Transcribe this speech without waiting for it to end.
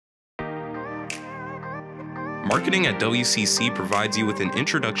Marketing at WCC provides you with an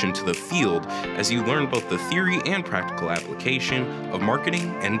introduction to the field as you learn both the theory and practical application of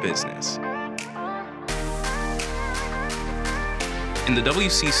marketing and business. In the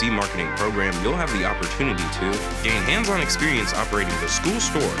WCC Marketing program, you'll have the opportunity to gain hands-on experience operating the school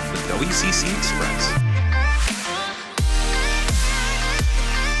store, the WCC Express.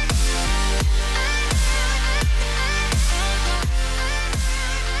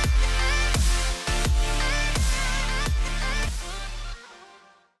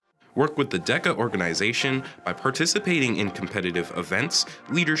 Work with the DECA organization by participating in competitive events,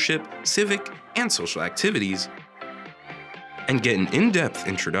 leadership, civic, and social activities, and get an in-depth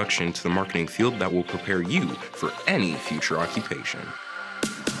introduction to the marketing field that will prepare you for any future occupation.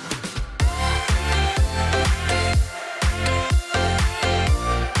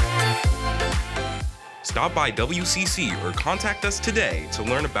 Stop by WCC or contact us today to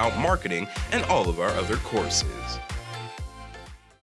learn about marketing and all of our other courses.